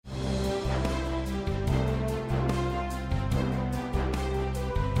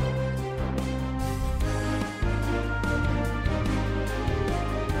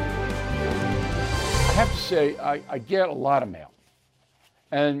say I get a lot of mail.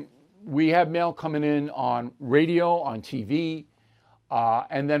 And we have mail coming in on radio, on TV,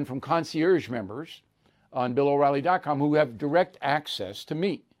 and then from concierge members on BillO'Reilly.com who have direct access to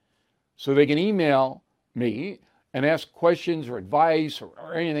me. So they can email me and ask questions or advice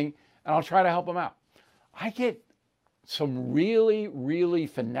or anything, and I'll try to help them out. I get some really, really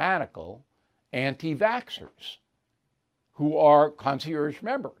fanatical anti-vaxxers who are concierge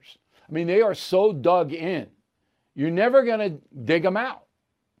members. I mean, they are so dug in. You're never going to dig them out,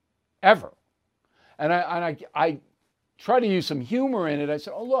 ever. And I try to use some humor in it. I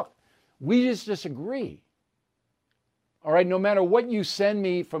said, oh, look, we just disagree. All right, no matter what you send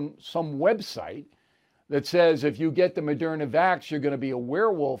me from some website that says if you get the Moderna vax, you're going to be a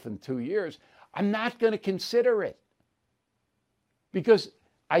werewolf in 2 years, I'm not going to consider it because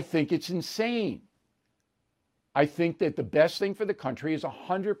I think it's insane. I think that the best thing for the country is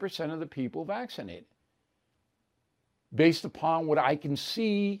 100% of the people vaccinated based upon what I can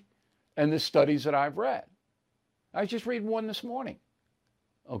see and the studies that I've read. I just read one this morning.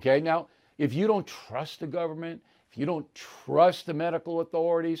 Okay, now, if you don't trust the government, if you don't trust the medical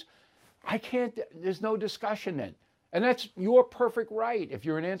authorities, there's no discussion then. And that's your perfect right if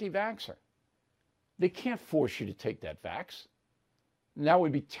you're an anti-vaxxer. They can't force you to take that vax. And that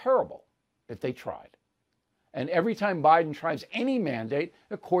would be terrible if they tried. And every time Biden tries any mandate,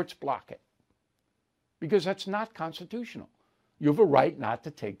 the courts block it. Because that's not constitutional. You have a right not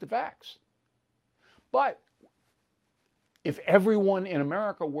to take the vax. But if everyone in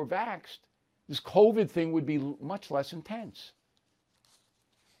America were vaxxed, this COVID thing would be much less intense.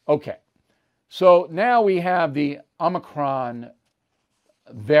 Okay, so now we have the Omicron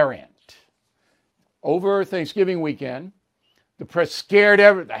variant. Over Thanksgiving weekend, the press scared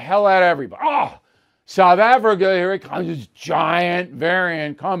the hell out of everybody. Oh, South Africa, here it comes, this giant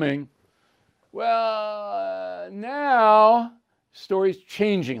variant coming. Well, now, story's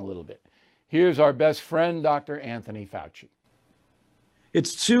changing a little bit. Here's our best friend, Dr. Anthony Fauci.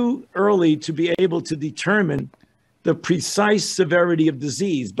 It's too early to be able to determine the precise severity of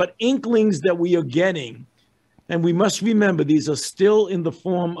disease, but inklings that we are getting, and we must remember these are still in the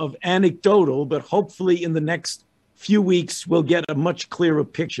form of anecdotal, but hopefully in the next few weeks we'll get a much clearer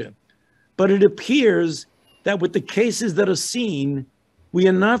picture. But it appears that with the cases that are seen, we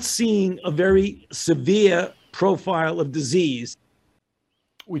are not seeing a very severe profile of disease.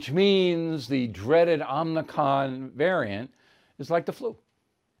 Which means the dreaded Omicron variant is like the flu.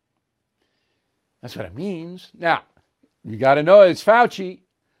 That's what it means. Now, you got to know it's Fauci.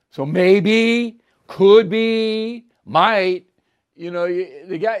 So maybe, could be, might. You know,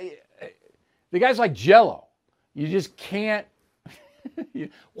 the guy's like Jell-O. You just can't.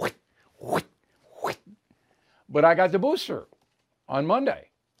 But I got the booster on Monday.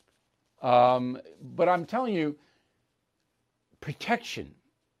 But I'm telling you, protection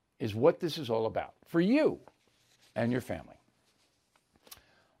is what this is all about for you and your family.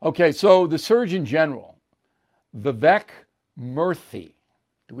 Okay, so the Surgeon General, Vivek Murthy.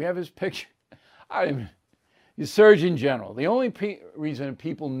 Do we have his picture? The Surgeon General. The only reason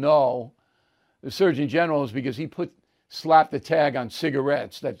people know the Surgeon General is because he slapped the tag on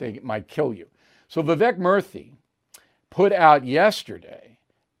cigarettes that they might kill you. So Vivek Murthy put out yesterday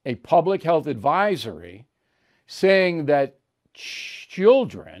a public health advisory saying that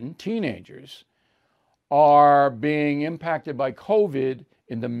children, teenagers, are being impacted by COVID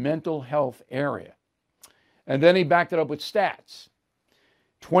in the mental health area. And then he backed it up with stats.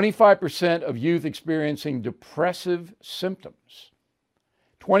 25% of youth experiencing depressive symptoms,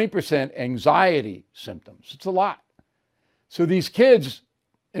 20% anxiety symptoms. It's a lot. So these kids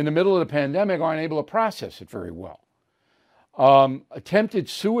in the middle of the pandemic aren't able to process it very well. Attempted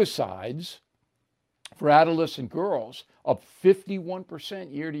suicides for adolescent girls up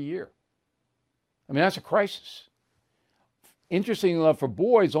 51% year to year. I mean, that's a crisis. Interestingly enough, for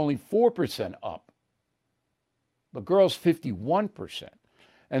boys, only 4% up, but girls 51%.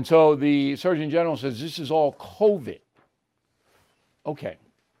 And so the Surgeon General says this is all COVID. Okay,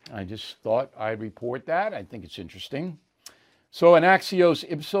 I just thought I'd report that. I think it's interesting. So an Axios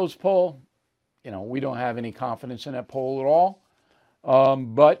Ipsos poll, we don't have any confidence in that poll at all,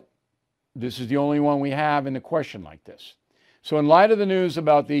 but this is the only one we have in a question like this. So in light of the news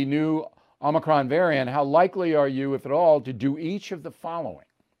about the new Omicron variant, how likely are you, if at all, to do each of the following?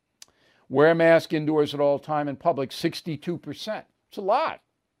 Wear a mask indoors at all time in public, 62%. It's a lot.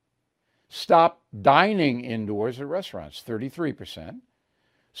 Stop dining indoors at restaurants, 33%.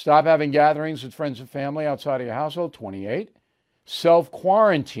 Stop having gatherings with friends and family outside of your household, 28%.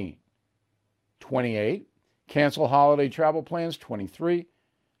 Self-quarantine, 28%. Cancel holiday travel plans, 23%.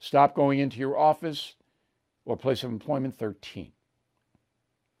 Stop going into your office, or place of employment 13.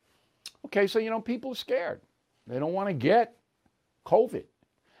 Okay, so, people are scared. They don't want to get COVID.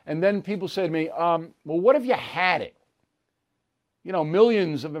 And then people say to me, well, what if you had it?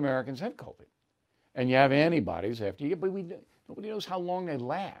 Millions of Americans have COVID. And you have antibodies after you get, but nobody knows how long they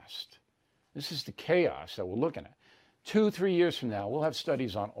last. This is the chaos that we're looking at. 2-3 years from now, we'll have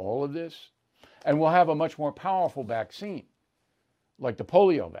studies on all of this, and we'll have a much more powerful vaccine, like the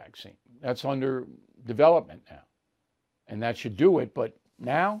polio vaccine. That's under development now. And that should do it, but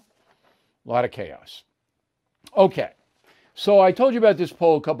now, a lot of chaos. Okay, so I told you about this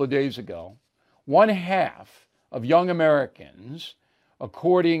poll a couple of days ago. 1/2 of young Americans,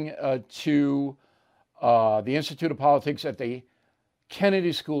 according to the Institute of Politics at the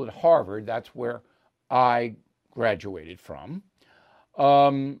Kennedy School at Harvard, that's where I graduated from,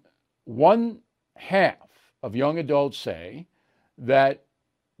 1/2 of young adults say that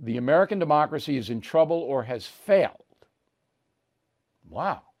the American democracy is in trouble or has failed.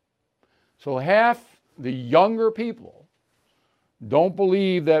 Wow. So half the younger people don't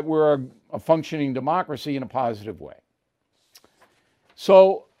believe that we're a functioning democracy in a positive way.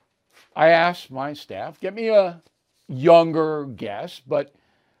 So I asked my staff, get me a younger guess, but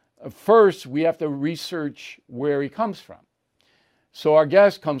first we have to research where he comes from. So our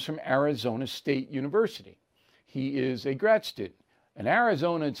guest comes from Arizona State University. He is a grad student. And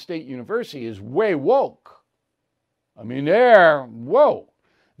Arizona State University is way woke. I mean,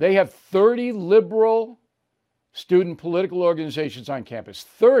 they have 30 liberal student political organizations on campus.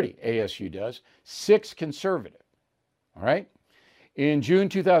 30, ASU does, 6 conservative. All right? In June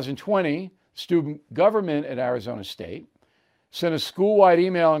 2020, student government at Arizona State sent a school-wide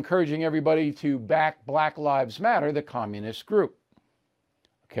email encouraging everybody to back Black Lives Matter, the communist group.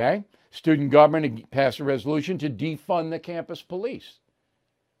 Okay? Student government passed a resolution to defund the campus police.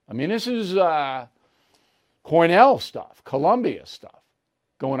 I mean, this is Cornell stuff, Columbia stuff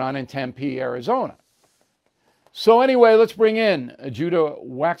going on in Tempe, Arizona. So anyway, let's bring in Judah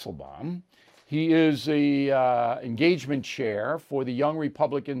Waxelbaum. He is the engagement chair for the Young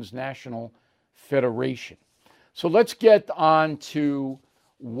Republicans National Federation. So let's get on to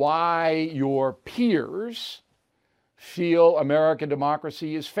why your peers feel American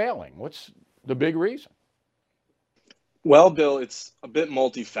democracy is failing. What's the big reason? Well, Bill, it's a bit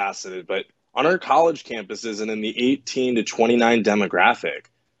multifaceted, but on our college campuses and in the 18 to 29 demographic,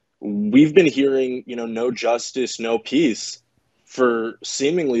 we've been hearing, no justice, no peace for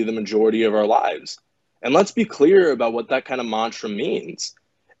seemingly the majority of our lives. And let's be clear about what that kind of mantra means.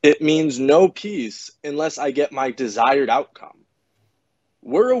 It means no peace unless I get my desired outcome.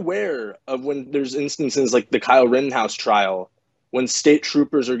 We're aware of when there's instances like the Kyle Rittenhouse trial, when state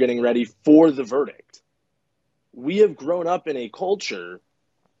troopers are getting ready for the verdict. We have grown up in a culture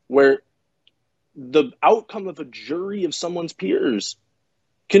where the outcome of a jury of someone's peers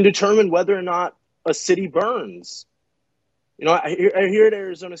can determine whether or not a city burns. Here at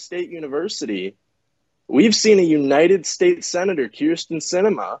Arizona State University, we've seen a United States Senator, Kyrsten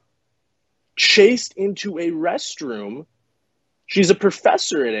Sinema, chased into a restroom. She's a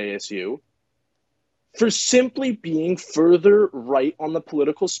professor at ASU, for simply being further right on the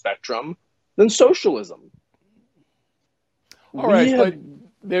political spectrum than socialism. All right,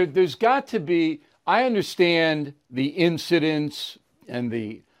 but there's got to be, I understand the incidents and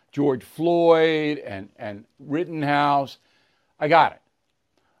the George Floyd and Rittenhouse. I got it.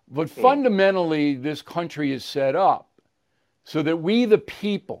 But fundamentally, this country is set up so that we, the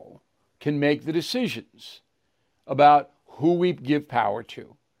people, can make the decisions about who we give power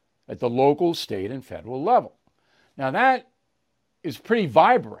to at the local, state, and federal level. Now, that is pretty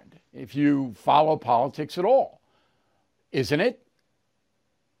vibrant if you follow politics at all, isn't it?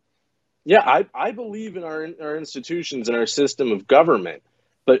 Yeah, I believe in our institutions and our system of government,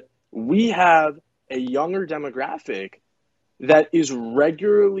 but we have a younger demographic that is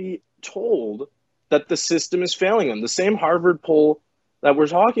regularly told that the system is failing them. The same Harvard poll that we're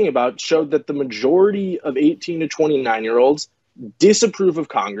talking about showed that the majority of 18 to 29-year-olds disapprove of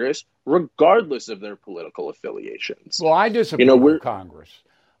Congress, regardless of their political affiliations. Well, I disapprove of Congress,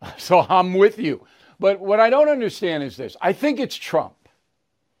 so I'm with you. But what I don't understand is this. I think it's Trump.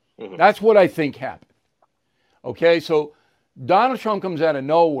 Mm-hmm. That's what I think happened. Okay, so Donald Trump comes out of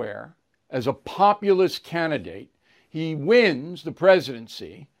nowhere as a populist candidate. He wins the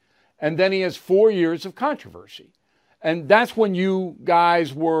presidency, and then he has 4 years of controversy. And that's when you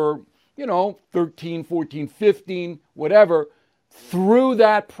guys were, 13, 14, 15, whatever, through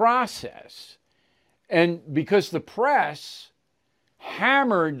that process. And because the press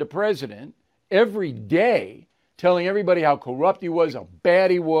hammered the president every day, telling everybody how corrupt he was, how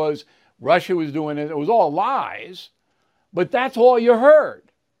bad he was, Russia was doing it. It was all lies, but that's all you heard.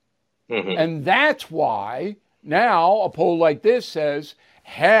 Mhm. And that's why now a poll like this says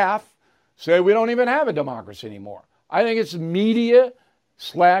half say we don't even have a democracy anymore. I think it's media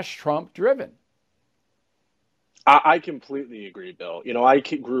 / Trump driven. I completely agree, Bill. I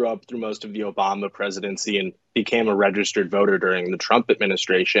grew up through most of the Obama presidency and became a registered voter during the Trump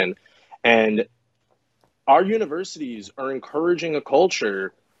administration. And our universities are encouraging a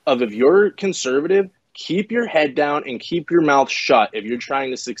culture of, if you're conservative, keep your head down and keep your mouth shut if you're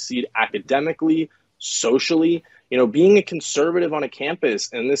trying to succeed academically, socially. Being a conservative on a campus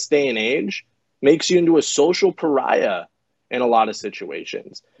in this day and age makes you into a social pariah in a lot of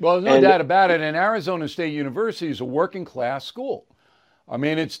situations. Well, there's no doubt about it. And Arizona State University is a working class school. I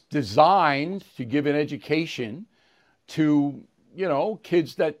mean, it's designed to give an education to,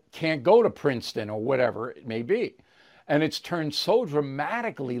 kids that can't go to Princeton or whatever it may be. And it's turned so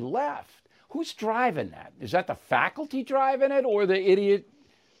dramatically left. Who's driving that? Is that the faculty driving it or the idiot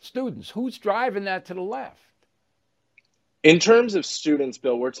students? Who's driving that to the left? In terms of students,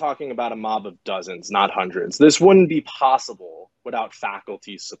 Bill, we're talking about a mob of dozens, not hundreds. This wouldn't be possible without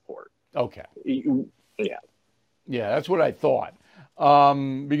faculty support. Okay. Yeah. Yeah, that's what I thought.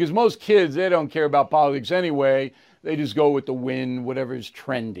 Because most kids, they don't care about politics anyway. They just go with the wind, whatever is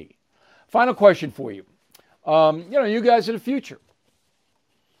trendy. Final question for you. You guys are the future.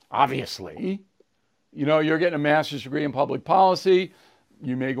 Obviously, you're getting a master's degree in public policy.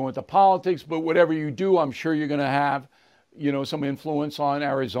 You may go into politics, but whatever you do, I'm sure you're going to have some influence on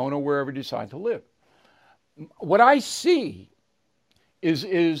Arizona, wherever you decide to live. What I see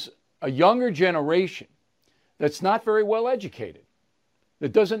is a younger generation that's not very well educated,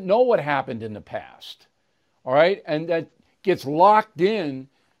 that doesn't know what happened in the past, all right? And that gets locked in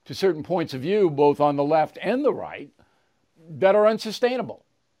to certain points of view, both on the left and the right, that are unsustainable.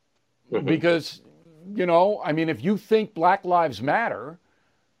 Mm-hmm. Because, if you think Black Lives Matter,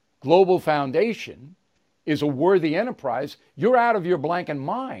 Global Foundation, is a worthy enterprise, you're out of your blanking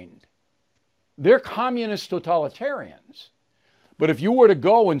mind. They're communist totalitarians. But if you were to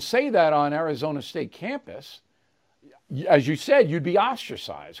go and say that on Arizona State campus, as you said, you'd be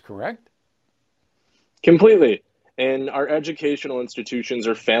ostracized, correct? Completely. And our educational institutions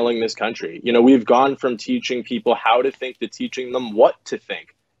are failing this country. We've gone from teaching people how to think to teaching them what to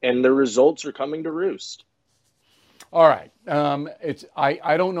think. And the results are coming to roost. All right.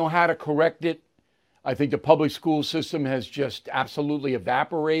 I don't know how to correct it. I think the public school system has just absolutely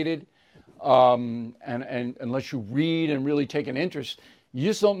evaporated. And unless you read and really take an interest, you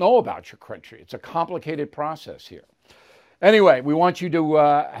just don't know about your country. It's a complicated process here. Anyway, we want you to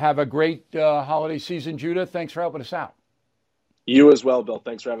have a great holiday season, Judah. Thanks for helping us out. You as well, Bill.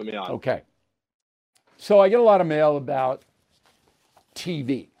 Thanks for having me on. Okay. So I get a lot of mail about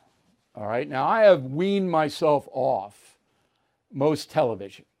TV. All right. Now, I have weaned myself off most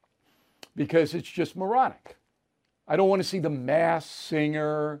television because it's just moronic. I don't want to see The Masked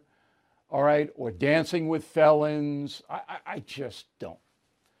Singer, all right, or Dancing with Felons. I just don't.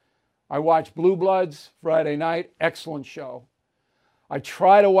 I watch Blue Bloods Friday night, excellent show. I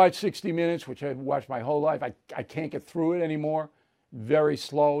try to watch 60 Minutes, which I've watched my whole life. I can't get through it anymore. Very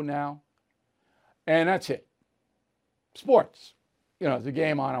slow now. And that's it. Sports. The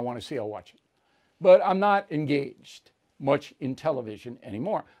game on, I want to see, I'll watch it. But I'm not engaged much in television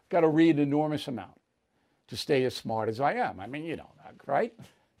anymore. I've got to read an enormous amount to stay as smart as I am. I mean, you know that, right?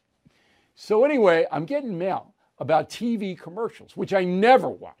 So anyway, I'm getting mail about TV commercials, which I never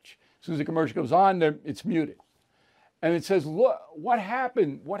watch. As soon as the commercial goes on, it's muted. And it says, look, what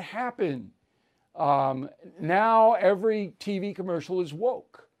happened? What happened? Now every TV commercial is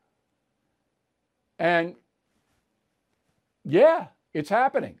woke. And yeah, it's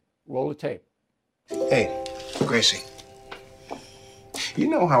happening. Roll the tape. Hey, Gracie. You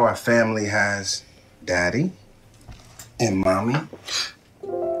know how our family has Daddy and Mommy?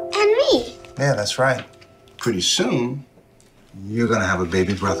 And me. Yeah, that's right. Pretty soon, you're gonna have a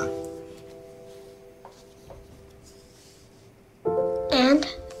baby brother. And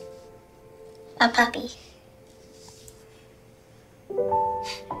a puppy.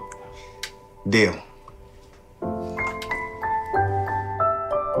 Deal.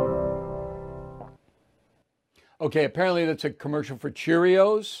 Okay, apparently that's a commercial for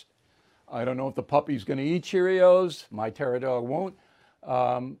Cheerios. I don't know if the puppy's going to eat Cheerios. My terror dog won't.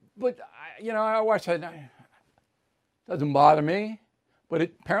 But, I watch that. It doesn't bother me. But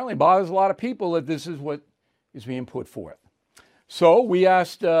it apparently bothers a lot of people that this is what is being put forth. So we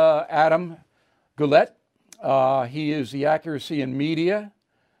asked Adam Gullett. He is the Accuracy in Media,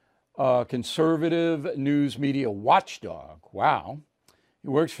 conservative news media watchdog. Wow. He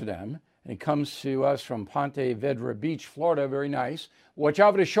works for them. And he comes to us from Ponte Vedra Beach, Florida. Very nice. Watch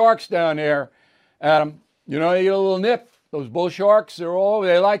out for the sharks down there, Adam. You know, you get a little nip. Those bull sharks, they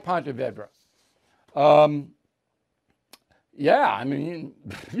like Ponte Vedra. Yeah, I mean,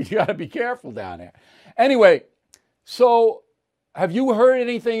 you got to be careful down there. Anyway, so have you heard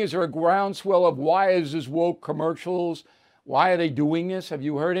anything? Is there a groundswell of why is this woke commercials? Why are they doing this? Have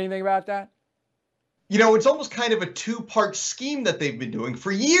you heard anything about that? You know, it's almost kind of a two-part scheme that they've been doing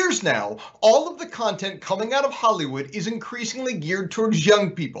for years now. All of the content coming out of Hollywood is increasingly geared towards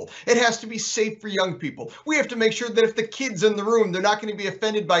young people. It has to be safe for young people. We have to make sure that if the kid's in the room, they're not going to be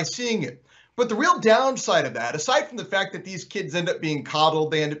offended by seeing it. But the real downside of that, aside from the fact that these kids end up being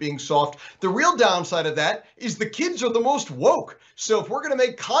coddled, they end up being soft, the real downside of that is the kids are the most woke. So if we're going to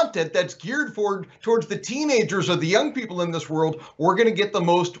make content that's geared towards the teenagers or the young people in this world, we're going to get the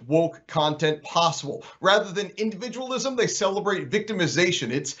most woke content possible. Rather than individualism, they celebrate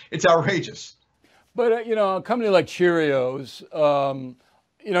victimization. It's outrageous. But, you know, a company like Cheerios,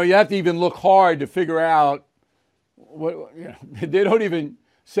 you know, you have to even look hard to figure out what, you know, they don't even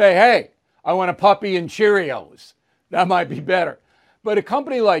say, hey, I want a puppy and Cheerios. That might be better. But a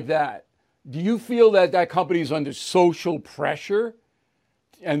company like that, do you feel that that company is under social pressure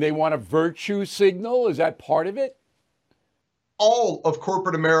and they want a virtue signal? Is that part of it? All of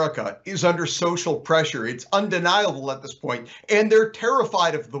corporate America is under social pressure. It's undeniable at this point, and they're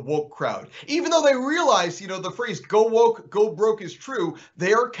terrified of the woke crowd. Even though they realize, you know, the phrase "go woke, go broke" is true,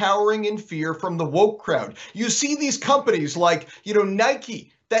 they are cowering in fear from the woke crowd. You see these companies like, you know,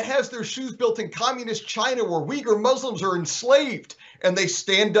 Nike, that has their shoes built in communist China where Uyghur Muslims are enslaved, and they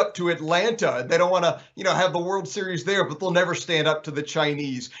stand up to Atlanta. They don't want to, you know, have the World Series there, but they'll never stand up to the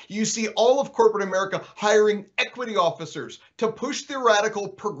Chinese. You see all of corporate America hiring equity officers to push their radical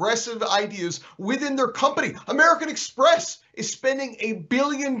progressive ideas within their company. American Express is spending $1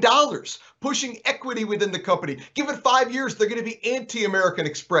 billion pushing equity within the company. Give it 5 years, they're going to be anti-American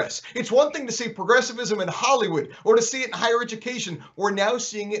Express. It's one thing to say progressivism in Hollywood or to see it in higher education. We're now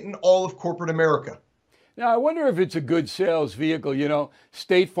seeing it in all of corporate America. Now, I wonder if it's a good sales vehicle. You know,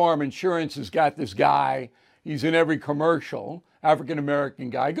 State Farm Insurance has got this guy. He's in every commercial, African-American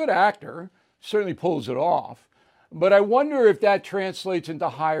guy, good actor, certainly pulls it off. But I wonder if that translates into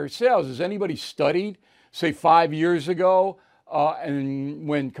higher sales. Has anybody studied, say 5 years ago, and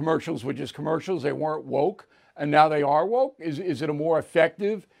when commercials were just commercials, they weren't woke, and now they are woke? Is it a more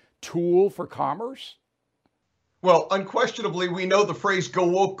effective tool for commerce? Well, unquestionably, we know the phrase "go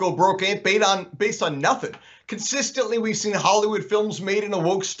woke, go broke" ain't based on nothing. Consistently, we've seen Hollywood films made in a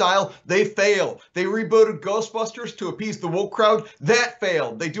woke style. They fail. They rebooted Ghostbusters to appease the woke crowd. That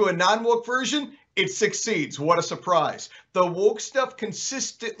failed. They do a non-woke version. It succeeds. What a surprise. The woke stuff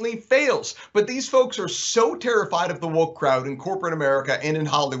consistently fails. But these folks are so terrified of the woke crowd in corporate America and in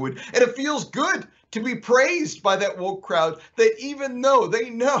Hollywood, and it feels good to be praised by that woke crowd that even though they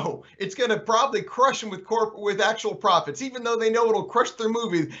know it's going to probably crush them with actual profits, even though they know it'll crush their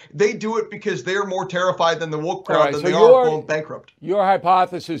movie, they do it because they're more terrified than the woke crowd than they are going bankrupt. Your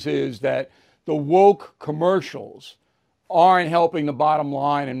hypothesis is that the woke commercials aren't helping the bottom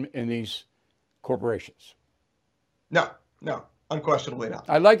line in these corporations. No, unquestionably not.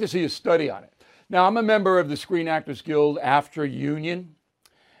 I'd like to see a study on it. Now, I'm a member of the Screen Actors Guild AFTRA union.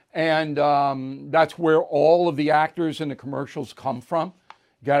 And that's where all of the actors in the commercials come from.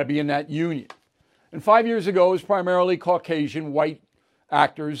 Got to be in that union. And 5 years ago, it was primarily Caucasian white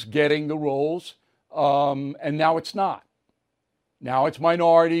actors getting the roles. And now it's not. Now it's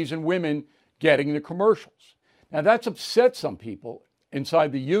minorities and women getting the commercials. Now that's upset some people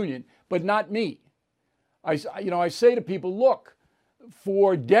inside the union, but not me. I say to people, look,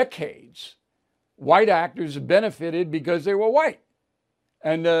 for decades, white actors have benefited because they were white.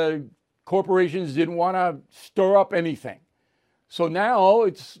 And corporations didn't want to stir up anything. So now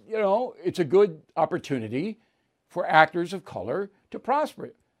it's a good opportunity for actors of color to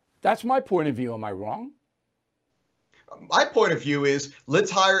prosper. That's my point of view. Am I wrong? My point of view is,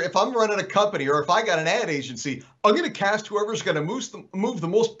 let's hire, if I'm running a company or if I got an ad agency, I'm going to cast whoever's going to move the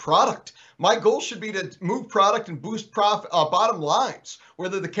most product. My goal should be to move product and boost bottom lines,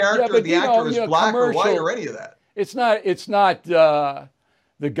 whether the character or the actor is black or white or any of that. It's not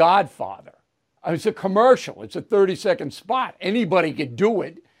The Godfather. It's a commercial. It's a 30-second spot. Anybody could do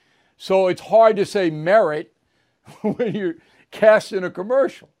it. So it's hard to say merit when you're casting a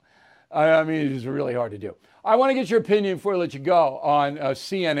commercial. I mean, it's really hard to do. I want to get your opinion before I let you go on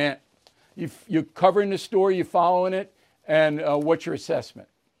CNN. You're covering the story, you're following it, and what's your assessment?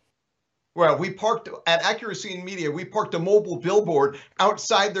 Well, we parked at Accuracy in Media. We parked a mobile billboard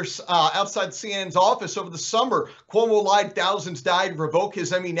outside outside CNN's office over the summer. Cuomo lied, thousands died. Revoke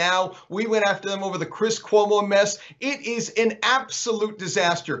his Emmy now. We went after them over the Chris Cuomo mess. It is an absolute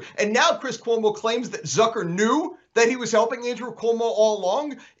disaster. And now Chris Cuomo claims that Zucker knew that he was helping Andrew Cuomo all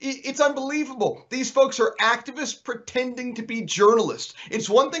along. It's unbelievable. These folks are activists pretending to be journalists. It's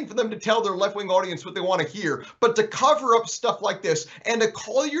one thing for them to tell their left-wing audience what they want to hear, but to cover up stuff like this and to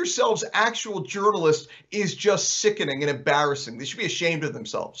call yourselves actual journalists is just sickening and embarrassing. They should be ashamed of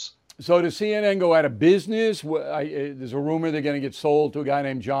themselves. So does CNN go out of business? There's a rumor they're going to get sold to a guy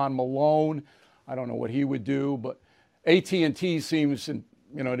named John Malone. I don't know what he would do, but AT&T seems,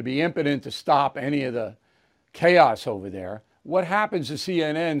 to be impotent to stop any of the chaos over there. What happens to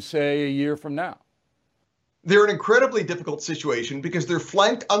CNN, say, a year from now? They're an incredibly difficult situation because they're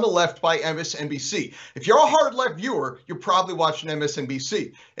flanked on the left by MSNBC. If you're a hard left viewer, you're probably watching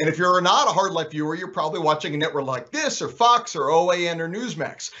MSNBC. And if you're not a hard left viewer, you're probably watching a network like this or Fox or OAN or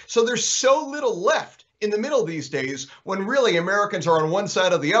Newsmax. So there's so little left in the middle these days when really Americans are on one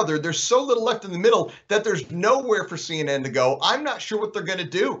side or the other. There's so little left in the middle that there's nowhere for CNN to go. I'm not sure what they're going to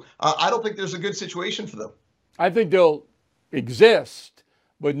do. I don't think there's a good situation for them. I think they'll exist,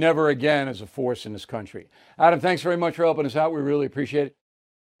 but never again as a force in this country. Adam, thanks very much for helping us out. We really appreciate it.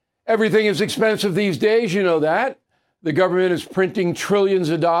 Everything is expensive these days, you know that. The government is printing trillions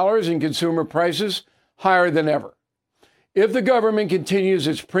of dollars and consumer prices higher than ever. If the government continues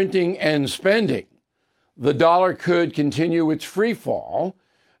its printing and spending, the dollar could continue its free fall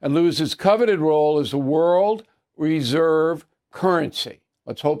and lose its coveted role as the world reserve currency.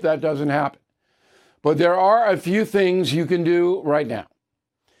 Let's hope that doesn't happen. But there are a few things you can do right now.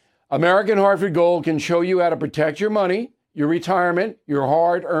 American Hartford Gold can show you how to protect your money, your retirement, your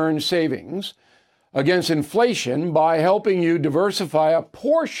hard-earned savings against inflation by helping you diversify a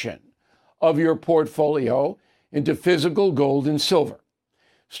portion of your portfolio into physical gold and silver.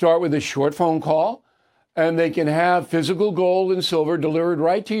 Start with a short phone call, and they can have physical gold and silver delivered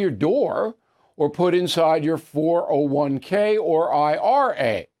right to your door or put inside your 401k or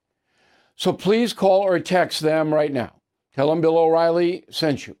IRA. So please call or text them right now. Tell them Bill O'Reilly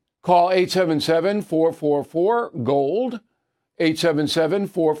sent you. Call 877-444-GOLD,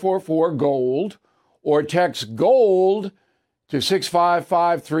 877-444-GOLD, or text GOLD to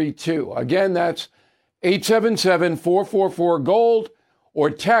 65532. Again, that's 877-444-GOLD, or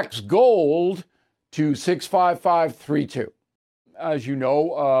text GOLD to 65532. As you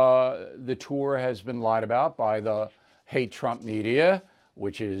know, the tour has been lied about by the hate Trump media,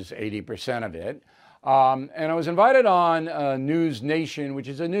 which is 80% of it. And I was invited on News Nation, which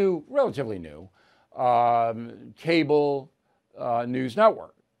is a relatively new cable news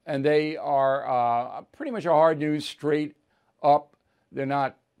network. And they are pretty much a hard news, straight up. They're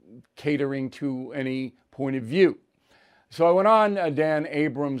not catering to any point of view. So I went on Dan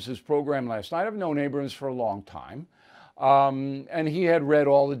Abrams' program last night. I've known Abrams for a long time. And he had read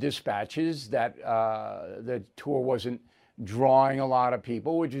all the dispatches that the tour wasn't drawing a lot of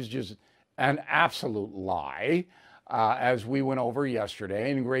people, which is just an absolute lie, as we went over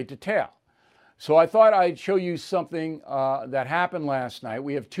yesterday in great detail. So I thought I'd show you something that happened last night.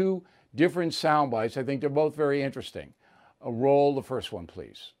 We have two different sound bites. I think they're both very interesting. Roll the first one,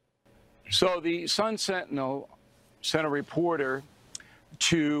 please. So the Sun-Sentinel sent a reporter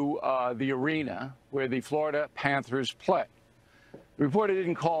to the arena where the Florida Panthers play. The reporter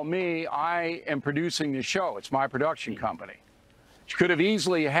didn't call me. I am producing the show. It's my production company. She could have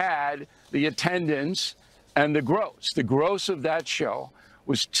easily had the attendance and the gross. The gross of that show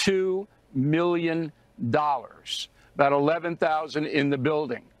was $2 million, about 11,000 in the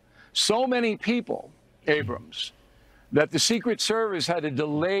building. So many people, Abrams, that the Secret Service had to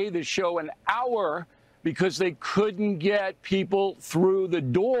delay the show an hour because they couldn't get people through the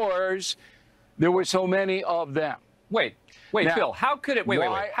doors. There were so many of them. Wait, now, Bill, how could it,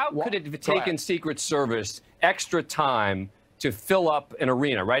 how could it have taken Secret Service extra time to fill up an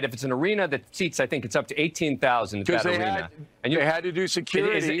arena, right? If it's an arena that seats, I think it's up to 18,000 at that arena. And they had to do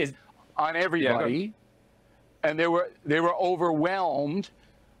security on everybody, and they were overwhelmed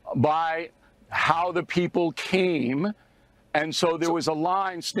by how the people came, and so there was a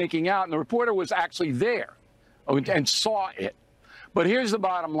line sneaking out, and the reporter was actually there and saw it. But here's the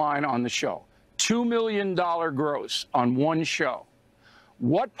bottom line on the show. $2 million gross on one show.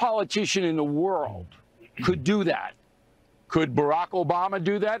 What politician in the world could do that? Could Barack Obama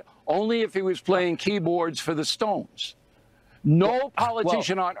do that? Only if he was playing keyboards for the Stones. No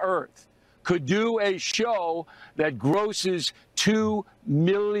politician on earth could do a show that grosses $2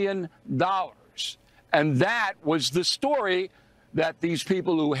 million. And that was the story that these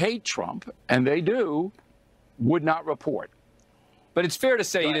people who hate Trump, and they do, would not report. But it's fair to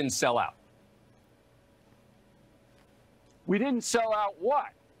say he didn't sell out. We didn't sell out what?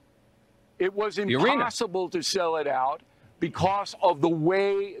 It was impossible to sell it out because of the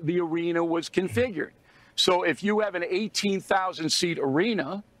way the arena was configured. So if you have an 18,000 seat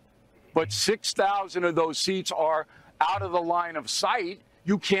arena, but 6,000 of those seats are out of the line of sight,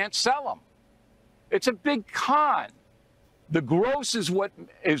 you can't sell them. It's a big con. The gross is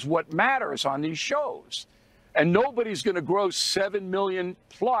what matters on these shows. And nobody's going to gross $7 million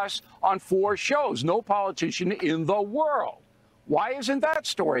plus on 4 shows. No politician in the world. Why isn't that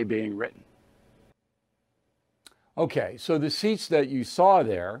story being written? Okay, so the seats that you saw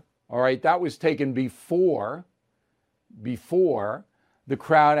there, all right, that was taken before the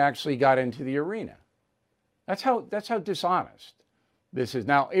crowd actually got into the arena. That's how dishonest this is.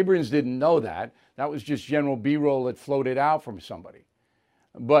 Now, Abrams didn't know that. That was just general B-roll that floated out from somebody.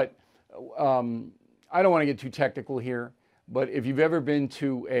 But I don't want to get too technical here, but if you've ever been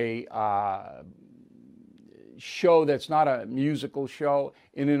to a show that's not a musical show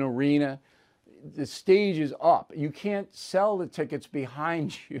in an arena, the stage is up. You can't sell the tickets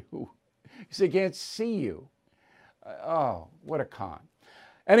behind you because they can't see you. Oh, what a con.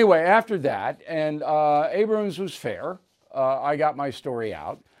 Anyway, after that, and Abrams was fair. I got my story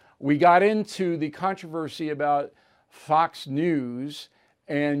out. We got into the controversy about Fox News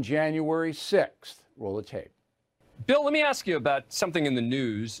and January 6th. Roll the tape. Bill, let me ask you about something in the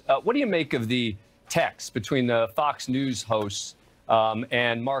news. What do you make of the text between the Fox News hosts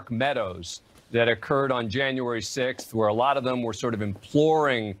and Mark Meadows that occurred on January 6th, where a lot of them were sort of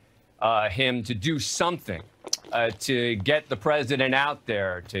imploring him to do something to get the president out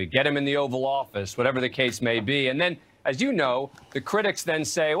there, to get him in the Oval Office, whatever the case may be. And then, as you know, the critics then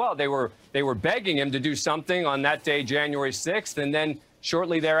say, well, they were begging him to do something on that day, January 6th, and then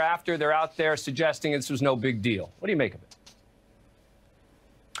shortly thereafter, they're out there suggesting this was no big deal. What do you make of it?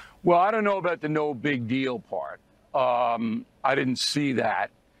 Well, I don't know about the no big deal part. I didn't see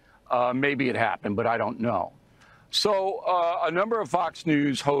that. Maybe it happened, but I don't know. So a number of Fox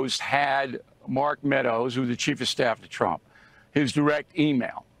News hosts had Mark Meadows, who's the chief of staff to Trump, his direct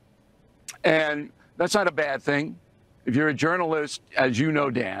email. And that's not a bad thing. If you're a journalist, as you know,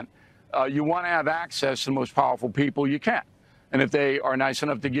 Dan, you want to have access to the most powerful people you can. And if they are nice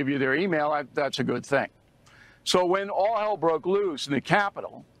enough to give you their email, that's a good thing. So when all hell broke loose in the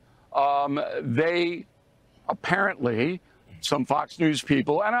Capitol, they apparently, some Fox News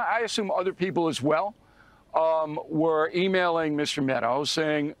people, and I assume other people as well, were emailing Mr. Meadows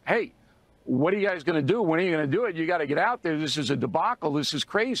saying, hey, what are you guys going to do? When are you going to do it? You got to get out there. This is a debacle. This is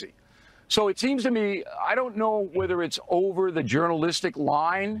crazy. So it seems to me, I don't know whether it's over the journalistic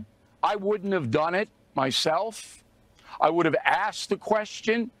line. I wouldn't have done it myself. I would have asked the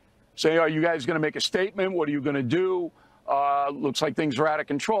question, say, are you guys going to make a statement? What are you going to do? Looks like things are out of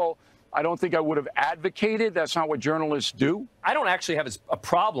control. I don't think I would have advocated. That's not what journalists do. I don't actually have a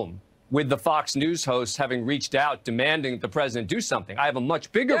problem with the Fox News hosts having reached out demanding that the president do something. I have a much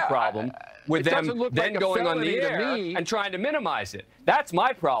bigger problem with them then going on the air and trying to minimize it. That's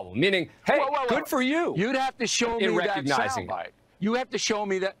my problem, meaning, hey, good for you. You'd have to show me that soundbite. You have to show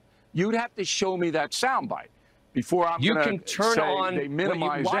me that. You'd have to show me that soundbite before I'm going to say they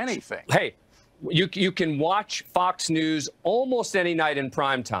minimize anything. Hey, you can watch Fox News almost any night in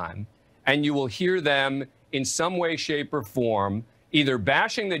prime time, and you will hear them in some way, shape, or form either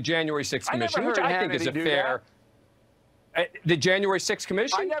bashing the January 6th Commission, which I think is a fair... The January 6th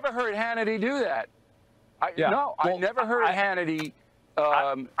Commission? I never heard Hannity do that. I never heard Hannity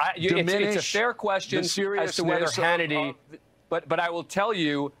diminish it's a fair question as to whether Hannity... But I will tell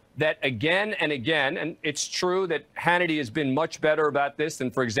you that again and again, and it's true that Hannity has been much better about this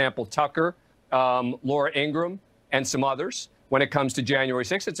than, for example, Tucker, Laura Ingraham, and some others when it comes to January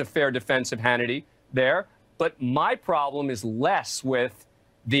 6th. It's a fair defense of Hannity there. But my problem is less with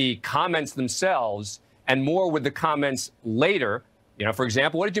the comments themselves and more with the comments later. You know, for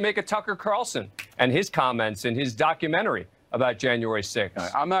example, what did you make of Tucker Carlson and his comments in his documentary about January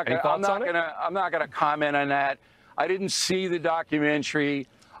 6th? I'm not going to comment on that. I didn't see the documentary.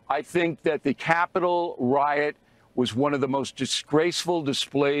 I think that the Capitol riot was one of the most disgraceful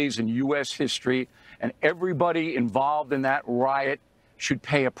displays in U.S. history, and everybody involved in that riot should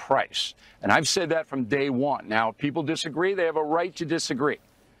pay a price. And I've said that from day one. Now, if people disagree, they have a right to disagree.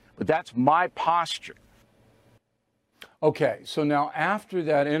 But that's my posture. Okay, so now after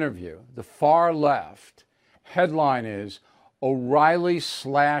that interview, the far left headline is O'Reilly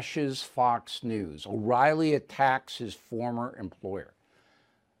slashes Fox News. O'Reilly attacks his former employer.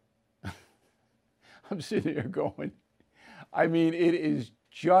 I'm sitting here going, I mean, it is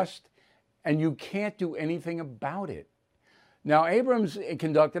just, and you can't do anything about it. Now, Abrams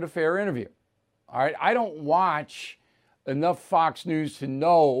conducted a fair interview. All right. I don't watch enough Fox News to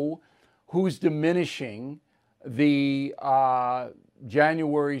know who's diminishing the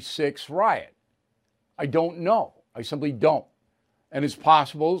January 6th riot. I don't know. I simply don't. And it's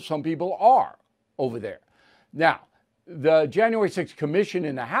possible some people are over there. Now, the January 6th commission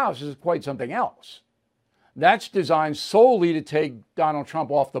in the House is quite something else. That's designed solely to take Donald Trump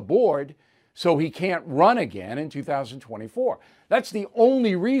off the board so he can't run again in 2024. That's the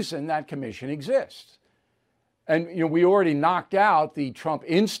only reason that commission exists. And we already knocked out the Trump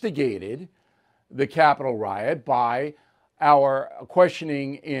instigated the Capitol riot by our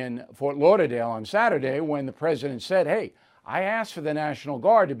questioning in Fort Lauderdale on Saturday when the president said, hey, I asked for the National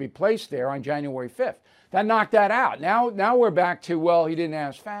Guard to be placed there on January 5th. That knocked that out. Now we're back to, well, he didn't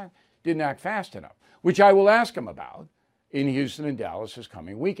act fast enough, which I will ask him about in Houston and Dallas this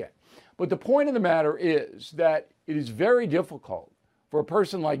coming weekend. But the point of the matter is that it is very difficult for a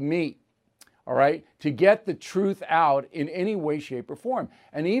person like me, all right, to get the truth out in any way, shape, or form.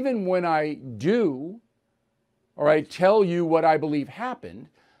 And even when I do, all right, tell you what I believe happened,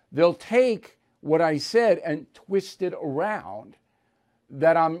 they'll take what I said and twist it around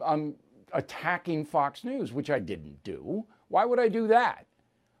that I'm attacking Fox News, which I didn't do. Why would I do that?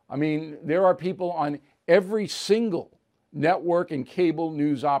 I mean, there are people on every single network and cable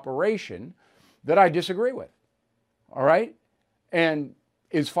news operation that I disagree with. All right? And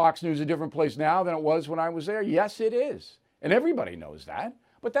is Fox News a different place now than it was when I was there? Yes, it is. And everybody knows that.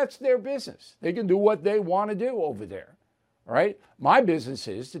 But that's their business. They can do what they want to do over there. All right? My business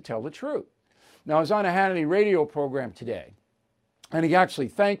is to tell the truth. Now, I was on a Hannity radio program today, and he actually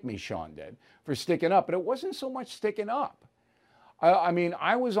thanked me, Sean did, for sticking up. But it wasn't so much sticking up. I mean,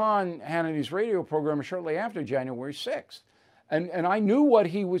 I was on Hannity's radio program shortly after January 6th, and I knew what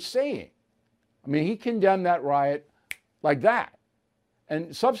he was saying. I mean, he condemned that riot like that.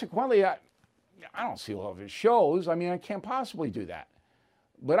 And subsequently, I don't see all of his shows. I mean, I can't possibly do that.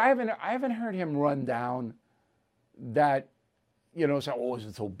 But I haven't heard him run down that, say, oh, is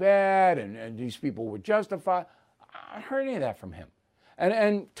it so bad? And these people were justified. I haven't heard any of that from him.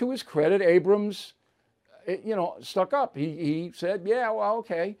 And to his credit, Abrams, stuck up. He said, yeah, well,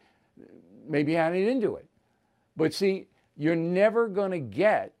 okay, maybe Hannity didn't do it. But see, you're never going to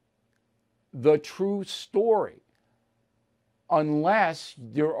get the true story unless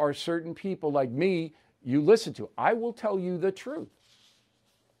there are certain people like me you listen to. I will tell you the truth,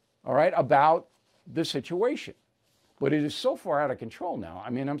 all right, about the situation. But it is so far out of control now.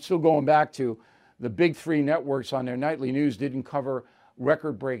 I mean, I'm still going back to the big three networks on their nightly news didn't cover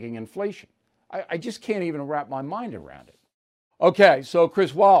record-breaking inflation. I just can't even wrap my mind around it. Okay, so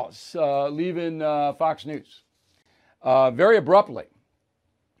Chris Wallace leaving Fox News very abruptly,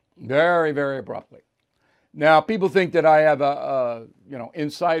 very, very abruptly. Now, people think that I have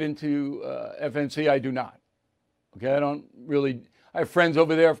insight into FNC. I do not. Okay, I don't really. I have friends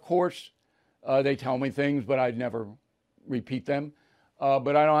over there, of course. They tell me things, but I'd never repeat them.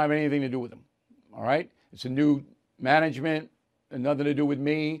 But I don't have anything to do with them. All right, it's a new management, and nothing to do with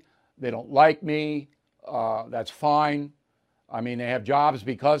me. They don't like me. That's fine. I mean, they have jobs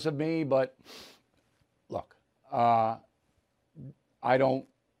because of me, but look, I don't,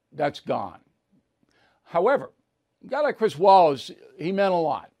 that's gone. However, a guy like Chris Wallace, he meant a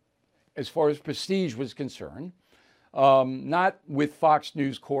lot as far as prestige was concerned. Not with Fox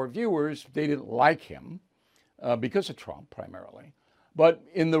News core viewers. They didn't like him because of Trump primarily. But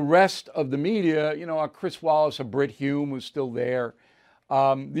in the rest of the media, a Chris Wallace, a Brit Hume was still there.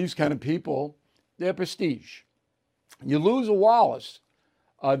 These kind of people, they're prestige. You lose a Wallace,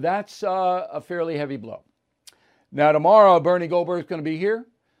 that's a fairly heavy blow. Now, tomorrow, Bernie Goldberg is going to be here,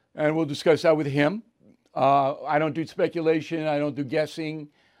 and we'll discuss that with him. I don't do speculation. I don't do guessing.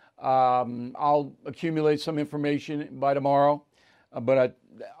 I'll accumulate some information by tomorrow. But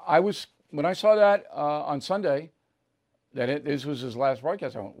when I saw that on Sunday, that this was his last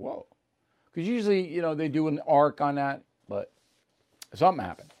broadcast, I went, whoa. Because usually, they do an arc on that, but something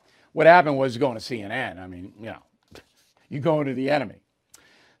happened. What happened was going to CNN. I mean, you going to the enemy.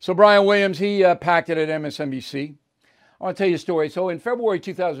 So Brian Williams, he packed it at MSNBC. I want to tell you a story. So in February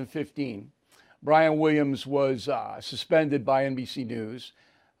 2015, Brian Williams was suspended by NBC News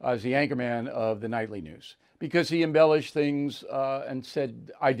as the anchorman of the nightly news because he embellished things and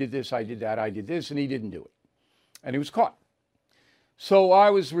said, I did this, I did that, I did this, and he didn't do it. And he was caught. So I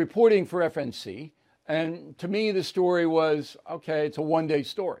was reporting for FNC, and to me the story was, okay, it's a one-day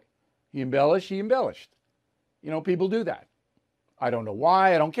story. He embellished, he embellished. People do that. I don't know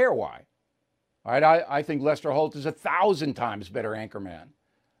why, I don't care why. All right, I think Lester Holt is 1,000 times better anchorman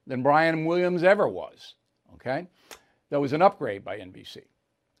than Brian Williams ever was. Okay, that was an upgrade by NBC.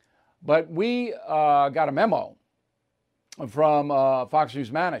 But we got a memo from Fox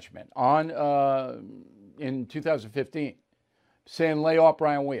News management in 2015 saying lay off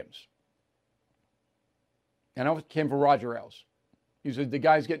Brian Williams. And it came from Roger Ailes. He said, the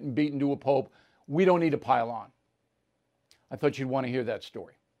guy's getting beaten to a pulp. We don't need to pile on. I thought you'd want to hear that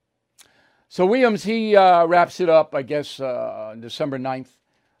story. So Williams, he wraps it up, I guess, December 9th.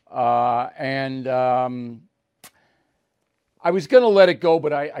 I was going to let it go,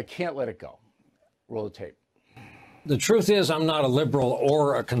 but I can't let it go. Roll the tape. The truth is, I'm not a liberal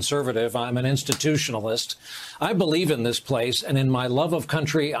or a conservative. I'm an institutionalist. I believe in this place, and in my love of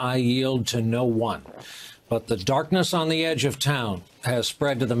country, I yield to no one. But the darkness on the edge of town has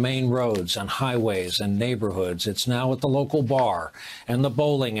spread to the main roads and highways and neighborhoods. It's now at the local bar and the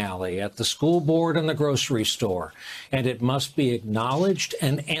bowling alley, at the school board and the grocery store. And it must be acknowledged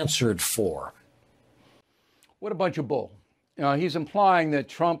and answered for. What a bunch of bull. He's implying that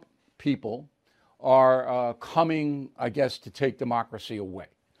Trump people are coming, I guess, to take democracy away.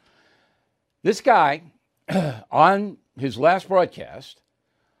 This guy, on his last broadcast,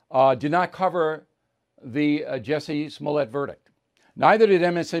 did not cover the Jussie Smollett verdict. Neither did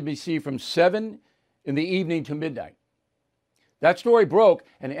MSNBC from 7 in the evening to midnight. That story broke,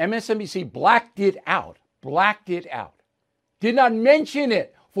 and MSNBC blacked it out. Did not mention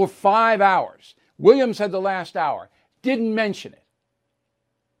it for 5 hours. Williams had the last hour. Didn't mention it.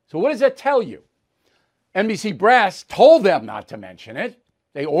 So what does that tell you? NBC brass told them not to mention it.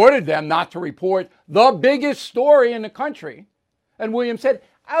 They ordered them not to report the biggest story in the country. And Williams said,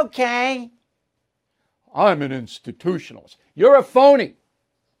 okay. I'm an institutionalist. You're a phony.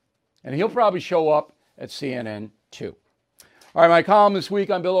 And he'll probably show up at CNN too. All right, my column this week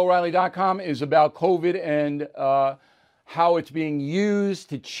on BillO'Reilly.com is about COVID and how it's being used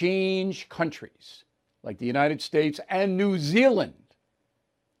to change countries like the United States and New Zealand.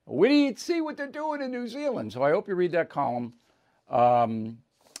 We need to see what they're doing in New Zealand. So I hope you read that column on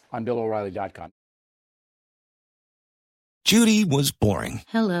BillO'Reilly.com. Judy was boring.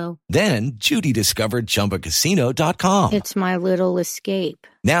 Hello. Then Judy discovered ChumbaCasino.com. It's my little escape.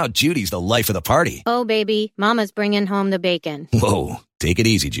 Now Judy's the life of the party. Oh, baby, mama's bringing home the bacon. Whoa, take it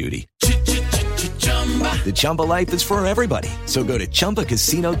easy, Judy. The Chumba life is for everybody. So go to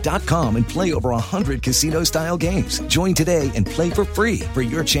ChumbaCasino.com and play over 100 casino-style games. Join today and play for free for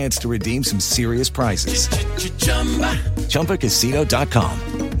your chance to redeem some serious prizes. ChumbaCasino.com.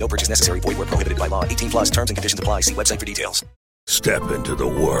 No purchase necessary. Void where prohibited by law. 18 plus terms and conditions apply. See website for details. Step into the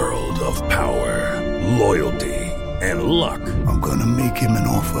world of power, loyalty, and luck. I'm going to make him an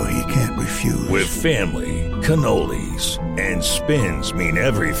offer he can't refuse. With family, cannolis, and spins mean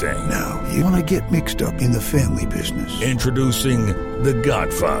everything. Now, you want to get mixed up in the family business. Introducing The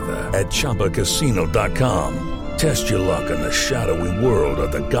Godfather at ChumbaCasino.com. Test your luck in the shadowy world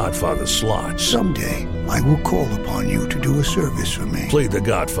of The Godfather slot. Someday, I will call upon you to do a service for me. Play The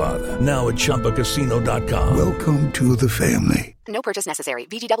Godfather now at ChumbaCasino.com. Welcome to the family. No purchase necessary.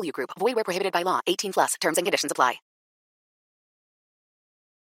 VGW Group. Void where prohibited by law. 18 plus. Terms and conditions apply.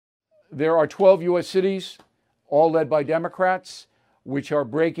 There are 12 U.S. cities, all led by Democrats, which are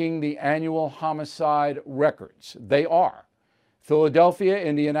breaking the annual homicide records. They are Philadelphia,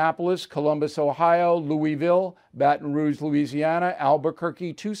 Indianapolis, Columbus, Ohio, Louisville, Baton Rouge, Louisiana,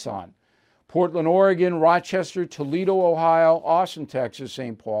 Albuquerque, Tucson, Portland, Oregon, Rochester, Toledo, Ohio, Austin, Texas,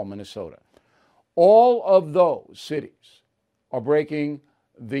 St. Paul, Minnesota. All of those cities are breaking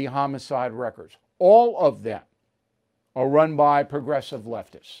the homicide records. All of them are run by progressive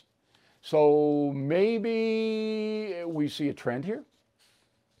leftists. So maybe we see a trend here.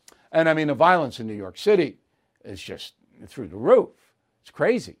 And I mean, the violence in New York City is just through the roof. It's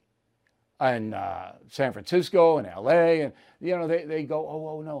crazy. And San Francisco and LA, and they go,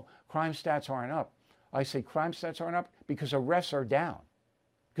 oh no, crime stats aren't up. I say crime stats aren't up because arrests are down.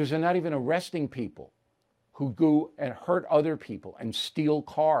 Because they're not even arresting people who go and hurt other people and steal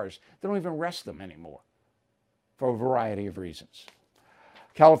cars. They don't even arrest them anymore for a variety of reasons.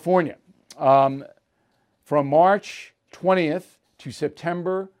 California, from March 20th to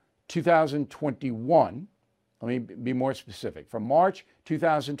September 2021, let me be more specific, from March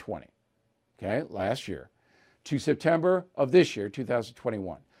 2020, okay, last year, to September of this year,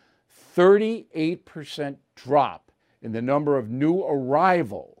 2021, 38% drop in the number of new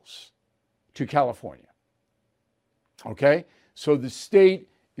arrivals to California. Okay, so the state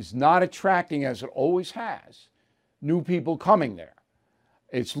is not attracting, as it always has, new people coming there.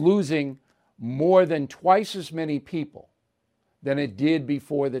 It's losing more than twice as many people than it did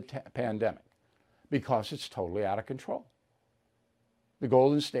before the pandemic. because it's totally out of control. The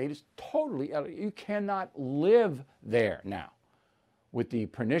Golden State is totally out of, you cannot live there now with the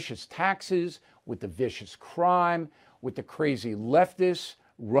pernicious taxes, with the vicious crime, with the crazy leftists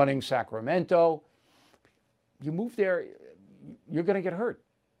running Sacramento. You move there, you're going to get hurt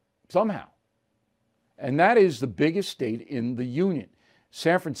somehow. And that is the biggest state in the union.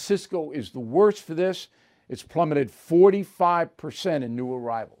 San Francisco is the worst for this. It's plummeted 45% in new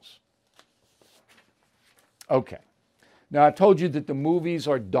arrivals. Okay. Now, I've told you that the movies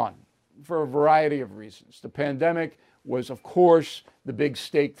are done for a variety of reasons. The pandemic was, of course, the big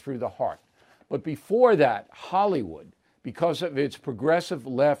stake through the heart. But before that, Hollywood, because of its progressive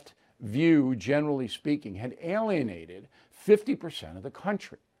left view, generally speaking, had alienated 50% of the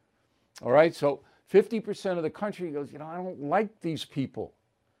country. All right? So 50% of the country goes, I don't like these people.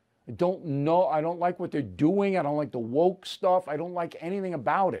 I don't like what they're doing. I don't like the woke stuff. I don't like anything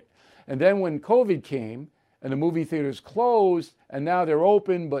about it. And then when COVID came, and the movie theaters closed, and now they're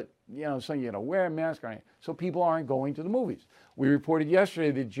open, but so you wear a mask, so people aren't going to the movies. We reported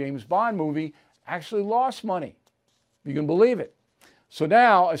yesterday that James Bond movie actually lost money. You can believe it. So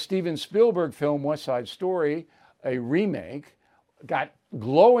now a Steven Spielberg film, West Side Story, a remake, got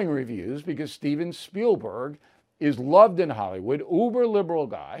glowing reviews because Steven Spielberg is loved in Hollywood, uber liberal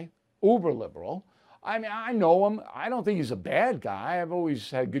guy, uber liberal. I mean, I know him. I don't think he's a bad guy. I've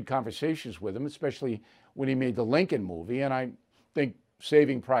always had good conversations with him, especially when he made the Lincoln movie, and I think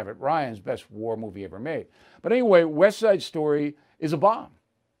Saving Private Ryan's best war movie ever made. But anyway, West Side Story is a bomb.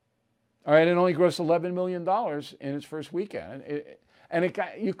 All right, it only grossed $11 million in its first weekend.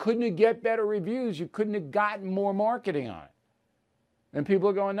 You couldn't have get better reviews. You couldn't have gotten more marketing on it. And people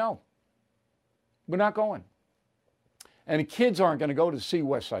are going, no, we're not going. And the kids aren't going to go to see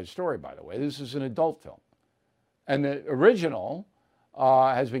West Side Story, by the way. This is an adult film. And the original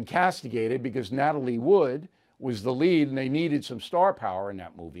has been castigated because Natalie Wood was the lead, and they needed some star power in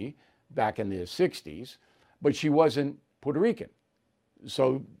that movie back in the 60s, but she wasn't Puerto Rican.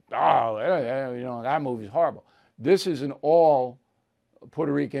 So, that movie's horrible. This is an all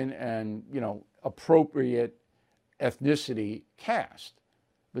Puerto Rican and, appropriate ethnicity cast,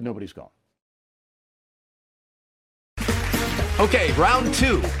 but nobody's going. Okay, round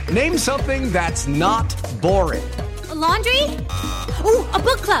two. Name something that's not boring. A laundry? Ooh, a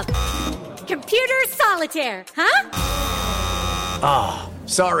book club. Computer solitaire, huh? Ah, oh,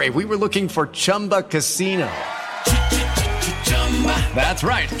 sorry, we were looking for Chumba Casino. That's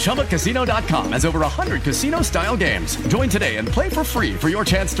right, ChumbaCasino.com has over 100 casino-style games. Join today and play for free for your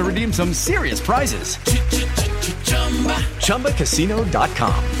chance to redeem some serious prizes.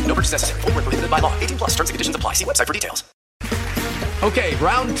 ChumbaCasino.com. No purchase necessary. Void where prohibited by law. 18+ terms and conditions apply. See website for details. Okay,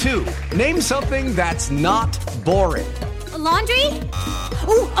 round two. Name something that's not boring. A laundry?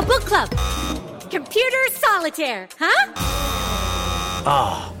 Ooh, a book club. Computer solitaire, huh?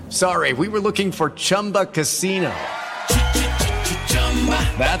 Ah, oh, sorry, we were looking for Chumba Casino.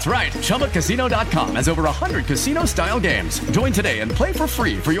 That's right, ChumbaCasino.com has over 100 casino-style games. Join today and play for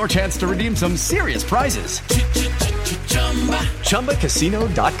free for your chance to redeem some serious prizes.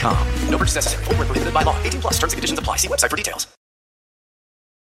 ChumbaCasino.com. No purchase necessary. Void where prohibited by law. 18+ terms and conditions apply. See website for details.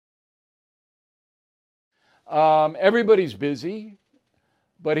 Everybody's busy,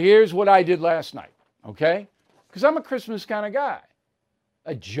 but here's what I did last night, okay? Because I'm a Christmas kind of guy.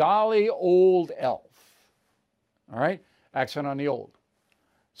 A jolly old elf, all right? Accent on the old.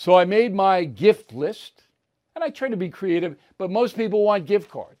 So I made my gift list, and I try to be creative, but most people want gift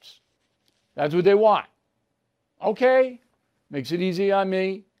cards. That's what they want. Okay, makes it easy on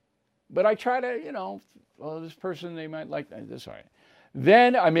me, but I try to, this person, they might like this, all right.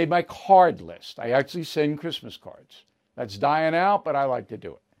 Then I made my card list. I actually send Christmas cards. That's dying out, but I like to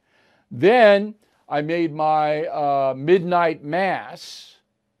do it. Then I made my midnight mass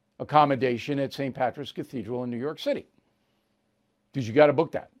accommodation at St. Patrick's Cathedral in New York City. Because you got to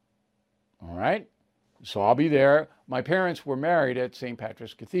book that. All right? So I'll be there. My parents were married at St.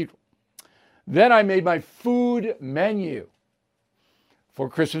 Patrick's Cathedral. Then I made my food menu for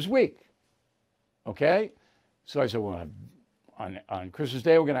Christmas week. Okay? So I said, well, on Christmas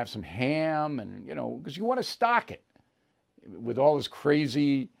Day, we're going to have some ham and, because you want to stock it with all this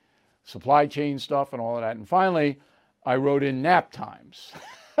crazy supply chain stuff and all of that. And finally, I wrote in nap times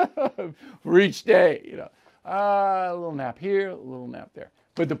for each day, a little nap here, a little nap there.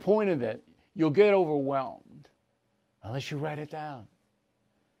 But the point of it, you'll get overwhelmed unless you write it down.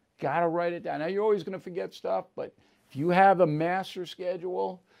 Got to write it down. Now, you're always going to forget stuff, but if you have a master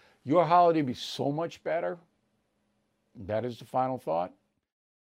schedule, your holiday will be so much better. That is the final thought.